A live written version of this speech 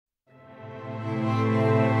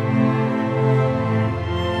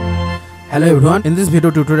Hello everyone, in this video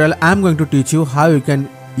tutorial I am going to teach you how you can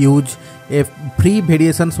use a free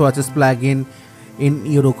Variation Swatches plugin in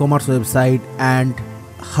your WooCommerce website and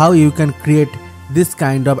how you can create this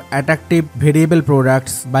kind of attractive variable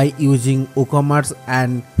products by using WooCommerce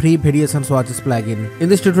and free Variation Swatches plugin. In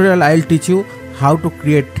this tutorial I will teach you how to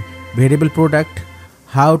create variable product,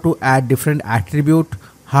 how to add different attribute,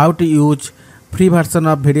 how to use free version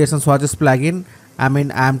of Variation Swatches plugin. I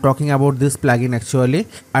am talking about this plugin actually,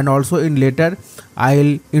 and also in later I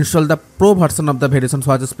will install the pro version of the Variation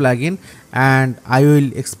Swatches plugin and I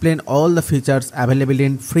will explain all the features available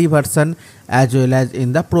in free version as well as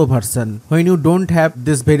in the pro version. When you don't have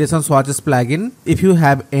this Variation Swatches plugin, if you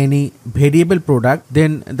have any variable product,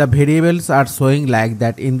 then the variables are showing like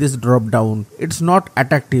that in this drop down. It's not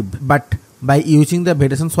attractive, but by using the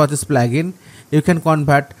Variation Swatches plugin you can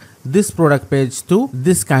convert this product page to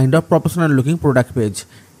this kind of professional looking product page.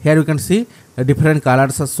 Here you can see different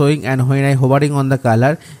colors are showing, and when I hovering on the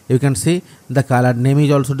color you can see the color name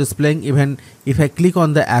is also displaying. Even if I click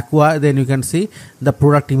on the aqua, then you can see the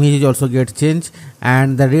product image also gets changed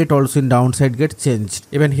and the rate also in downside gets changed.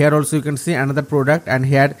 Even here also you can see another product, and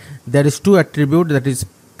here there is two attribute, that is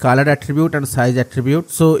color attribute and size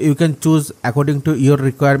attribute. So you can choose according to your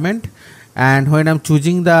requirement, and when I'm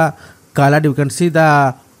choosing the color you can see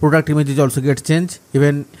the product image is also gets changed.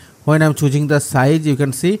 Even when I'm choosing the size you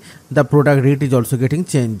can see the product rate is also getting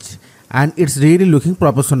changed, and it's really looking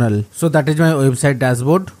professional. So that is my website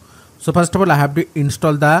dashboard. So first of all I have to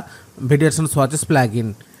install the Variation Swatches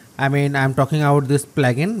plugin. I'm talking about this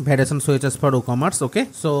plugin, Variation Swatches for WooCommerce. Okay,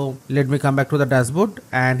 so let me come back to the dashboard,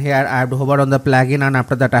 and here I have to hover on the plugin, and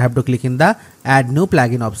after that I have to click in the add new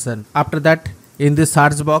plugin option. After that in this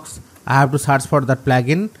search box I have to search for that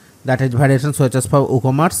plugin, that is Variation Swatches for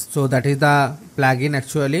WooCommerce. So that is the plugin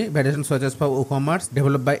actually, Variation Swatches for WooCommerce,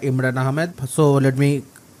 developed by Imran Ahmed. So let me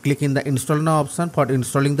click in the install now option for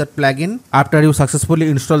installing that plugin. After you successfully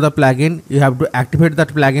install the plugin, you have to activate that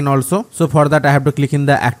plugin also. So for that I have to click in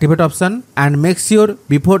the activate option, and make sure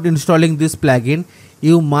before installing this plugin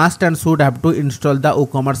you must and should have to install the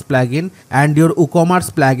WooCommerce plugin, and your WooCommerce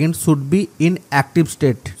plugin should be in active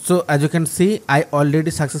state. So as you can see I already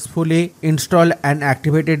successfully installed and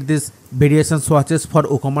activated this Variation Swatches for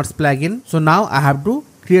WooCommerce plugin. So now I have to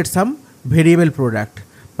create some variable product.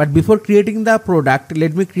 But before creating the product,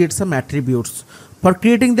 let me create some attributes. For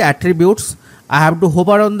creating the attributes I have to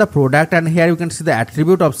hover on the product, and here you can see the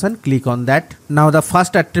attribute option, click on that. Now the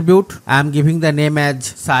first attribute I am giving the name as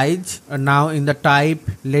size. Now in the type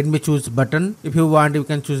let me choose button. If you want you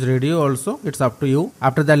can choose radio also, it's up to you.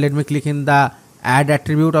 After that let me click in the add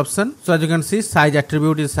attribute option. So as you can see size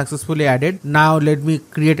attribute is successfully added. Now let me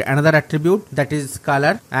create another attribute, that is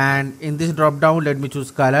color, and in this drop down let me choose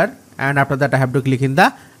color, and after that I have to click in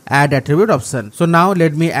the add attribute option. So now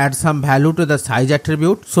let me add some value to the size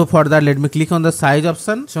attribute. So for that let me click on the size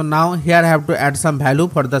option. So now here I have to add some value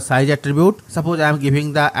for the size attribute. Suppose I am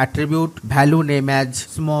giving the attribute value name as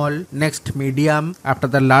small, next medium, after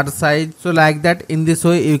the large size. So like that, in this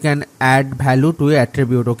way you can add value to a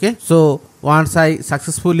attribute. Okay, so once I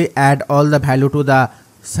successfully add all the value to the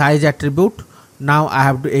size attribute, now I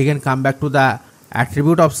have to again come back to the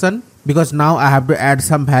attribute option, because now I have to add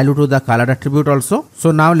some value to the color attribute also. So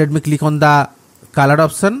now let me click on the color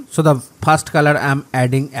option. So the first color I am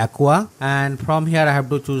adding aqua, and from here I have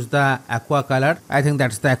to choose the aqua color. I think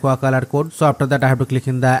that's the aqua color code. So after that I have to click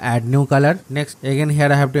in the add new color. Next again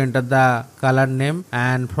here I have to enter the color name,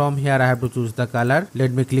 and from here I have to choose the color.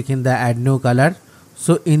 Let me click in the add new color.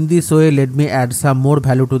 So in this way let me add some more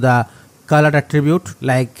value to the color attribute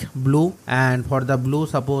like blue, and for the blue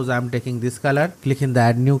suppose I am taking this color, click in the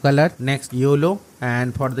add new color. Next yellow,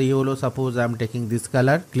 and for the yellow suppose I am taking this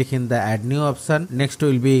color, click in the add new option. Next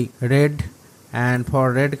will be red, and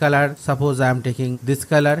for red color suppose I am taking this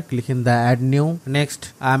color, click in the add new.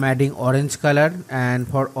 Next I am adding orange color, and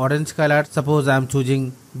for orange color suppose I am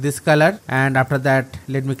choosing this color, and after that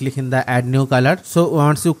let me click in the add new color. So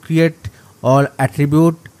once you create all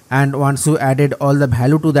attribute and once you added all the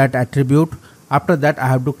value to that attribute, after that I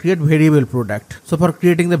have to create variable product. So for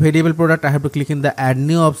creating the variable product I have to click in the add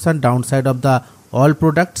new option downside of the all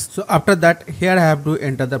products. So after that here I have to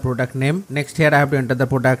enter the product name. Next here I have to enter the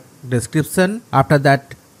product description. After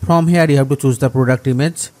that from here you have to choose the product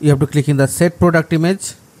image. You have to click in the set product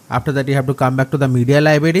image. After that you have to come back to the media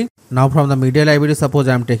library. Now from the media library suppose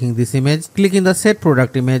I am taking this image, click in the set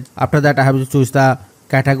product image. After that I have to choose the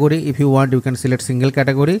category. If you want you can select single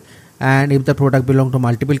category, and if the product belong to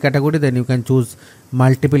multiple category then you can choose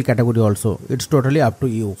multiple category also. It's totally up to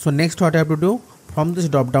you. So next what I have to do, from this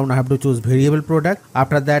drop down I have to choose variable product.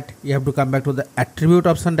 After that you have to come back to the attribute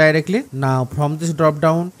option directly. Now from this drop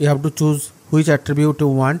down you have to choose which attribute you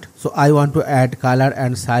want. So I want to add color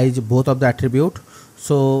and size, both of the attribute.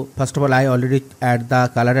 So first of all I already add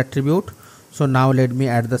the color attribute. So now let me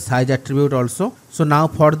add the size attribute also. So now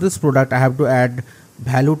for this product I have to add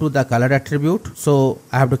value to the color attribute. So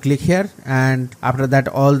I have to click here, and after that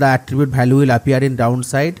all the attribute value will appear in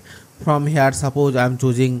downside. From here suppose I am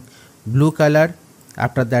choosing blue color,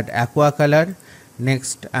 after that aqua color,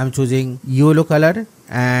 next I am choosing yellow color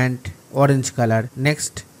and orange color.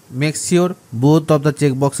 Next make sure both of the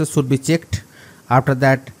checkboxes should be checked. After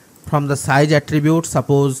that from the size attribute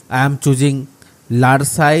suppose I am choosing large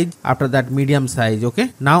size, after that medium size.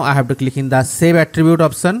 Okay, now I have to click in the save attribute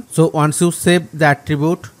option. So once you save the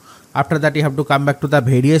attribute, after that you have to come back to the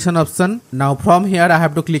variation option. Now from here I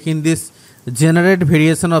have to click in this generate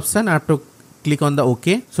variation option. I have to click on the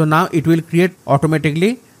OK. So now it will create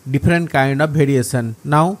automatically different kind of variation.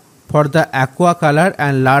 Now for the aqua color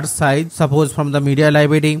and large size, suppose from the media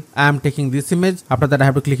library I am taking this image. After that I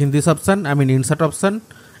have to click in this option, I mean insert option,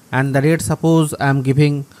 and the rate suppose I am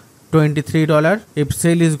giving $23. If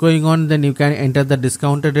sale is going on, then you can enter the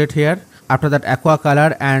discounted rate here. After that aqua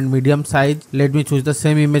color and medium size, let me choose the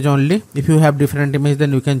same image only. If you have different image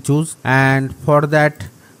then you can choose, and for that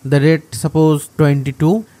the rate suppose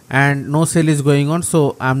 22 and no sale is going on,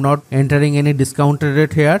 so I am not entering any discounted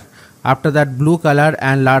rate here. After that blue color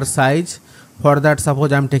and large size, for that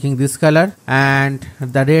suppose I am taking this color and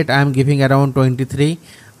the rate I am giving around 23.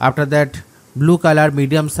 After that blue color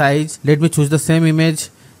medium size, let me choose the same image,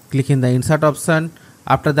 click in the insert option.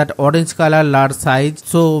 After that orange color large size,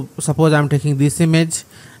 so suppose I am taking this image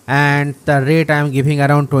and the rate I am giving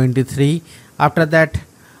around 23. After that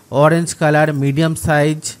orange color medium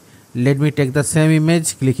size, let me take the same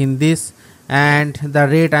image, click in this, and the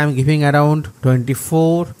rate I am giving around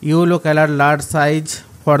 24. Yellow color large size,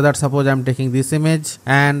 for that suppose I am taking this image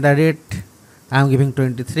and the rate I am giving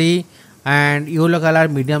 23. And yellow color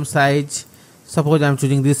medium size, suppose I am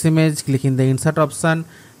choosing this image, click in the insert option,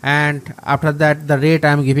 and after that the rate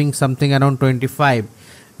I am giving something around 25.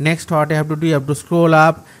 Next what I have to do, you have to scroll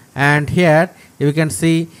up, and here you can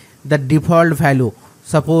see the default value.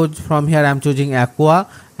 Suppose from here I am choosing aqua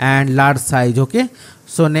and large size. Okay,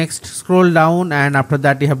 so next scroll down, and after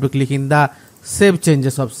that you have to click in the save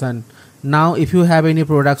changes option. Now if you have any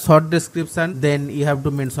product short description, then you have to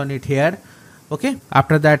mention it here. Okay,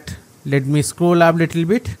 after that let me scroll up little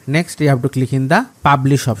bit. Next you have to click in the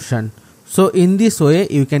publish option. So in this way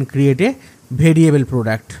you can create a variable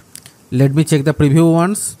product. Let me check the preview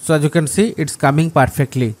once. So as you can see it's coming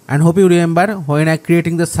perfectly, and hope you remember when I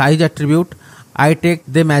creating the size attribute I take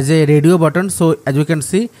them as a radio button. So as you can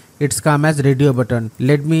see it's come as radio button.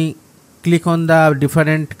 Let me click on the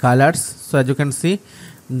different colors. So as you can see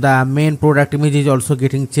the main product image is also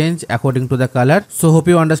getting changed according to the color. So hope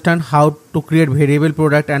you understand how to create variable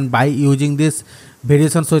product, and by using this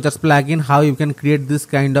Variation Swatches plugin how you can create this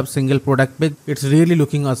kind of single product page. It's really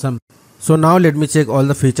looking awesome. So now let me check all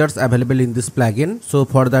the features available in this plugin. So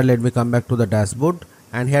for that let me come back to the dashboard,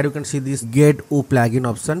 and here you can see this get plugin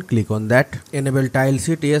option. Click on that. Enable tile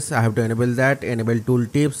sheet, yes I have to enable that. Enable tool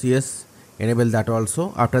tips, yes enable that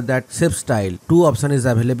also. After that shape style, two option is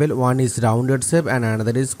available, one is rounded shape and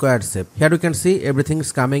another is squared shape. Here you can see everything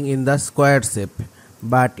is coming in the squared shape,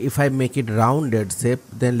 but if I make it rounded shape,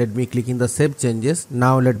 then let me click in the shape changes.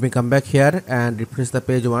 Now let me come back here and refresh the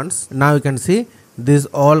page once. Now you can see this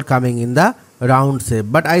all coming in the round shape,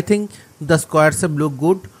 but I think the square shape look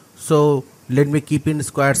good, so let me keep in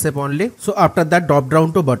square shape only. So after that drop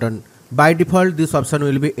down to button, by default this option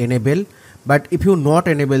will be enable, but if you not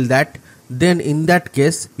enable that, then in that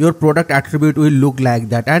case your product attribute will look like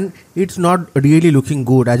that, and it's not really looking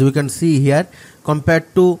good. As you can see here,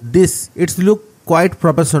 compared to this it's look quite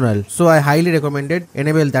professional, so I highly recommended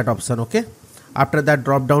enable that option. Okay, after that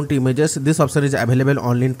drop down to images, this option is available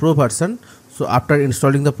only in pro version. So after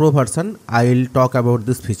installing the pro version I will talk about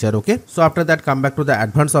this feature. Okay, so after that come back to the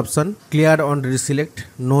advanced option, clear on reselect,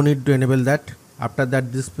 no need to enable that. After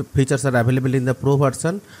that these features are available in the pro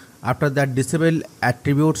version. After that disable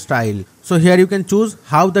attribute style, so here you can choose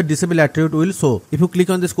how the disable attribute will show. If you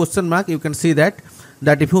click on this question mark, you can see that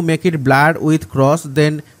if you make it blurred with cross,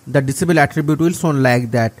 then the disable attribute will show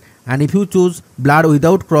like that, and if you choose blur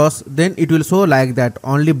without cross, then it will show like that,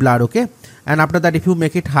 only blur. Okay, and after that if you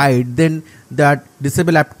make it hide, then that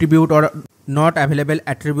disable attribute or not available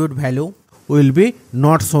attribute value will be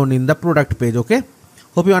not shown in the product page. Okay,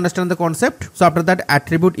 hope you understand the concept. So after that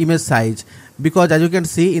attribute image size, because as you can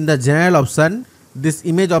see in the general option this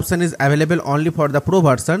image option is available only for the pro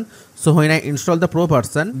version. So when I install the pro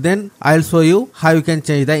version, then I'll show you how you can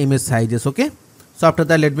change the image sizes. Okay. So after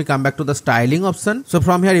that, let me come back to the styling option. So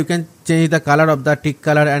from here you can change the color of the tick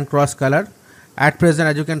color and cross color. At present,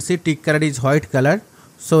 as you can see, tick color is white color.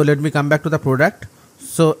 So let me come back to the product.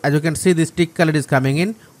 So as you can see, this tick color is coming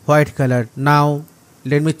in white color. Now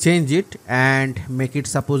let me change it and make it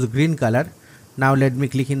suppose green color. Now let me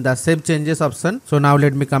click in the save changes option. So now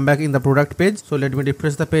let me come back in the product page. So let me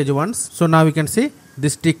refresh the page once. So now we can see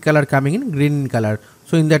this tick color coming in green color.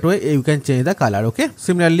 So in that way you can change the color. Okay.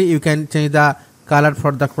 Similarly, you can change the color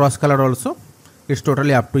for the cross color also. It's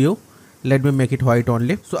totally up to you. Let me make it white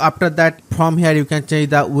only. So after that, from here you can change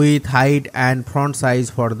the width, height and font size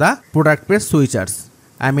for the product page switchers.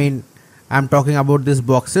 I mean, I'm talking about these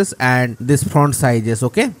boxes and this font sizes.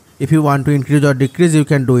 Okay. If you want to increase or decrease, you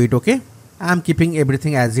can do it. Okay. I'm keeping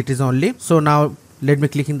everything as it is only. So now let me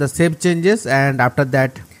click in the save changes, and after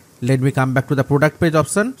that let me come back to the product page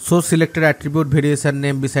option. So selected attribute variation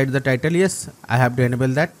name beside the title. Yes, I have to enable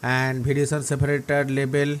that. And variation separator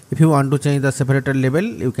label. If you want to change the separator label,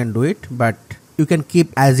 you can do it, but you can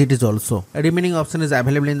keep as it is also. A remaining option is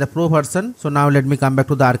available in the pro version. So now let me come back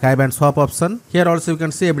to the archive and swap option. Here also you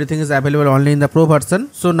can see everything is available only in the pro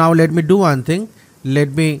version. So now let me do one thing. Let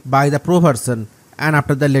me buy the pro version, and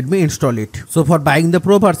after that let me install it. So for buying the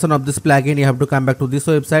pro version of this plugin, you have to come back to this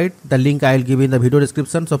website. The link I will give in the video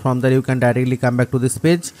description. So from there you can directly come back to this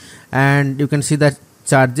page, and you can see the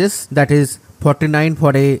charges. That is 49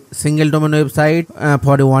 for a single domain website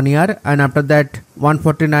for a 1 year, and after that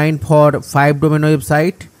 149 for 5 domain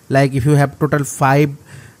website. Like if you have total 5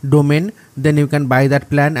 domain, then you can buy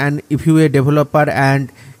that plan. And if you are a developer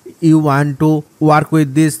and you want to work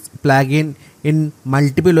with this plugin in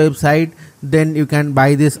multiple website, then you can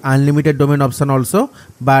buy this unlimited domain option also.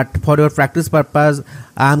 But for your practice purpose,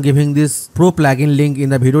 I am giving this pro plugin link in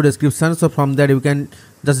the video description. So from there you can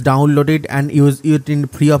just download it and use it in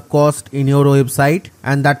free of cost in your website,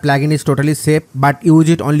 and that plugin is totally safe, but use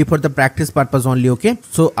it only for the practice purpose only. Okay.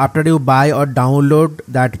 So after you buy or download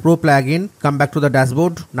that pro plugin, come back to the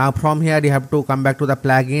dashboard. Now from here you have to come back to the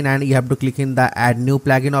plugin, and you have to click in the add new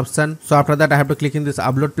plugin option. So after that I have to click in this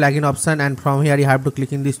upload plugin option, and from here you have to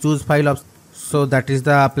click in this choose file option. So that is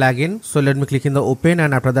the plugin. So let me click in the open,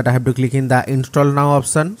 and after that I have to click in the install now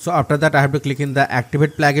option. So after that I have to click in the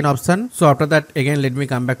activate plugin option. So after that again let me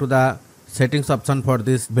come back to the settings option for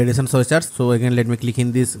this variation swatches. So again let me click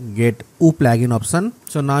in this get plugin option.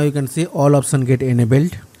 So now you can see all options get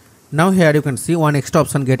enabled. Now here you can see one extra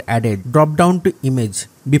option get added, drop down to image.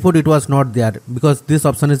 Before it was not there, because this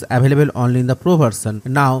option is available only in the pro version.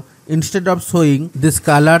 Now instead of showing these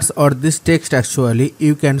colors or this text, actually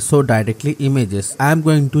you can show directly images. I am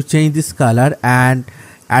going to change this color, and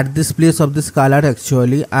at this place of this color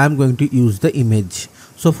actually I am going to use the image.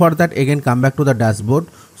 So for that again come back to the dashboard.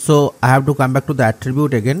 So I have to come back to the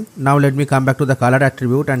attribute again. Now let me come back to the color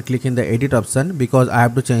attribute and click in the edit option, because I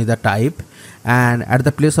have to change the type, and at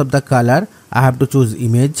the place of the color I have to choose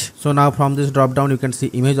image. So now from this drop down you can see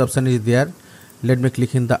image option is there. Let me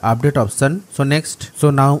click in the update option. So next, so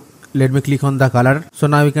now let me click on the color. So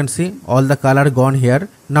now you can see all the color gone here.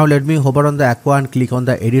 Now let me hover on the aqua and click on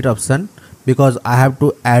the edit option, because I have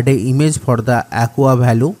to add a image for the aqua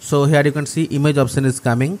value. So here you can see image option is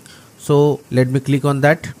coming. So let me click on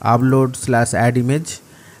that, upload/add image,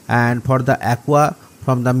 and for the aqua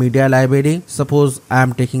from the media library, suppose I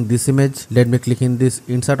am taking this image. Let me click in this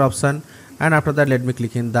insert option, and after that let me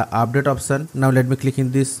click in the update option. Now let me click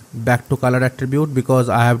in this back to color attribute, because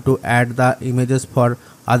I have to add the images for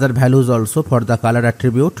other values also for the color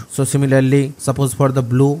attribute. So similarly, suppose for the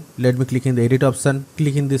blue, let me click in the edit option,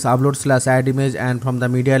 click in this upload/add image, and from the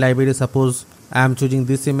media library, suppose I am choosing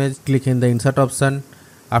this image, click in the insert option.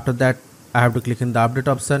 After that I have to click in the update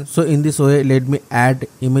option. So in this way let me add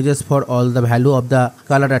images for all the value of the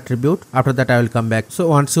color attribute. After that I will come back. So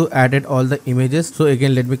once you added all the images, so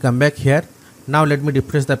again let me come back here. Now let me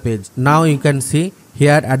refresh the page. Now you can see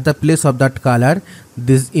here at the place of that color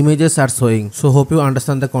these images are showing. So hope you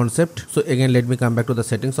understand the concept. So again let me come back to the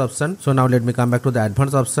settings option. So now let me come back to the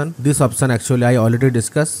advanced option. This option actually I already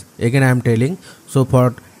discussed. Again I am telling. So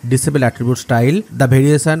for disable attribute style, the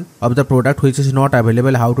variation of the product which is not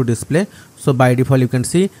available, how to display. So by default you can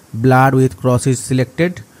see blur with cross is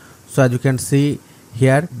selected. So as you can see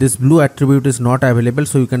here this blue attribute is not available.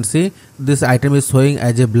 So you can see this item is showing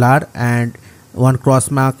as a blur and one cross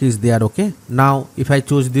mark is there. Okay. Now if I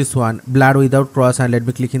choose this one, blur without cross, and let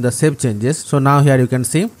me click in the save changes. So now here you can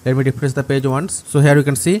see, let me refresh the page once. So here you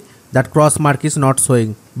can see that cross mark is not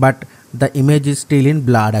showing, but the image is still in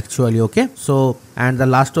blurred actually. Okay. So and the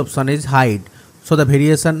last option is hide. So the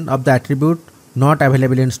variation of the attribute not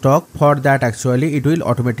available in stock, for that actually it will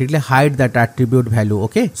automatically hide that attribute value.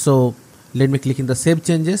 Okay, so let me click in the save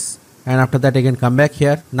changes, and after that again come back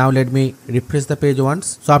here. Now let me refresh the page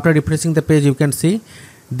once. So after refreshing the page, you can see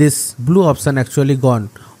this blue option actually gone,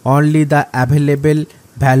 only the available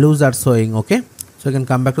values are showing. Okay, so you can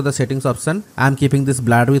come back to the settings option. I am keeping this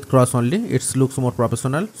blurred with cross only, it looks more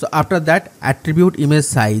professional. So after that, attribute image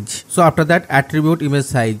size. So after that, attribute image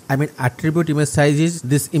size, attribute image size is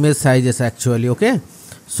this image sizes actually. Okay,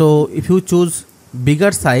 so if you choose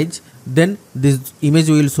bigger size, then this image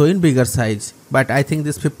will show in bigger size, but I think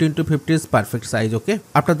this 15:50 is perfect size. Okay,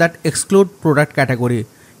 after that, exclude product category.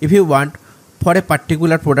 If you want for a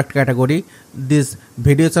particular product category this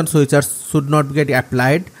variation switches should not get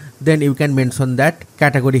applied, then you can mention that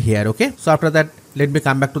category here. Okay, so after that, let me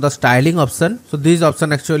come back to the styling option. So this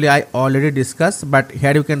option actually I already discussed, but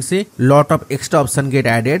here you can see lot of extra option get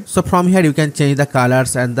added. So from here you can change the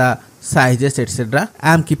colors and the sizes, etc.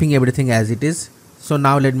 I am keeping everything as it is. So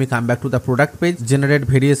now let me come back to the product page. Generate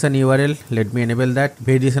variation URL, let me enable that.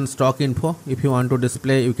 Variation stock info, if you want to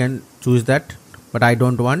display you can choose that, but I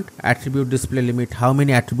don't want. Attribute display limit, how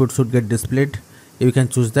many attributes should get displayed, you can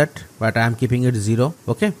choose that, but I am keeping it 0.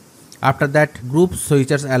 Okay, after that, group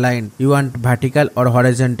switches align, you want vertical or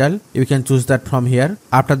horizontal, you can choose that from here.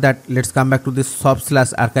 After that, let's come back to this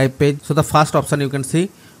shop/archive page. So the first option you can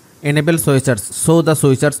see, enable switchers, show the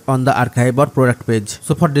switchers on the archive or product page.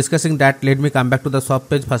 So for discussing that, let me come back to the shop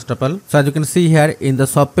page first of all. So as you can see here in the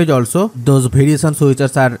shop page also, those variation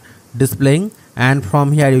switchers are displaying, and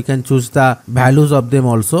from here you can choose the values of them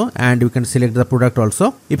also, and you can select the product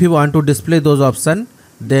also. If you want to display those options,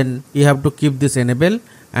 then you have to keep this enable,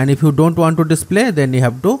 and if you don't want to display, then you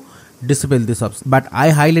have to disable this option, but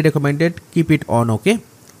I highly recommend it keep it on. Okay,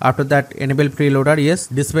 after that, enable preloader, yes.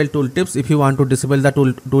 Disable tooltips, if you want to disable the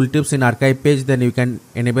tooltips in archive page, then you can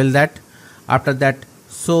enable that. After that,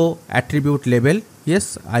 show attribute label,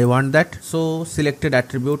 yes, I want that. So selected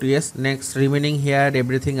attribute, yes. Next, remaining here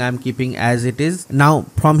everything I am keeping as it is. Now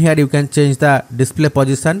from here you can change the display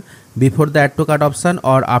position before the add to cart option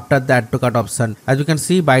or after the add to cart option. As you can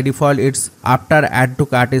see, by default it's after add to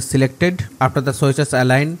cart is selected. After the switches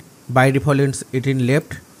align, by default it's in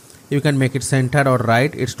left. You can make it center or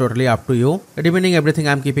right, it's totally up to you. Remaining everything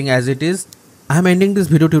I'm keeping as it is. I am ending this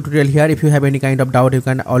video tutorial here. If you have any kind of doubt, you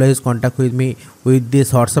can always contact with me with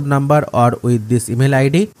this WhatsApp number or with this email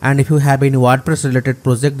ID. And if you have any WordPress related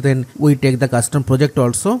project, then we take the custom project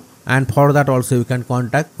also. And for that also you can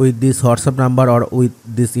contact with this WhatsApp number or with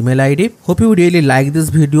this email ID. Hope you really like this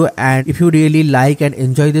video, and if you really like and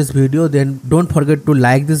enjoy this video, then don't forget to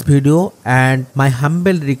like this video, and my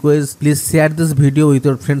humble request, please share this video with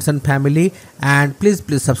your friends and family, and please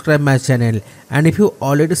subscribe my channel. And if you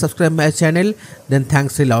already subscribe my channel, then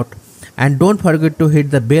thanks a lot. And don't forget to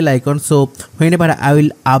hit the bell icon, so whenever I will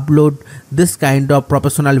upload this kind of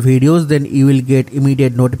professional videos, then you will get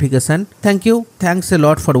immediate notification. Thank you. Thanks a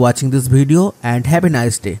lot for watching this video, and have a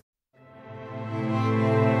nice day.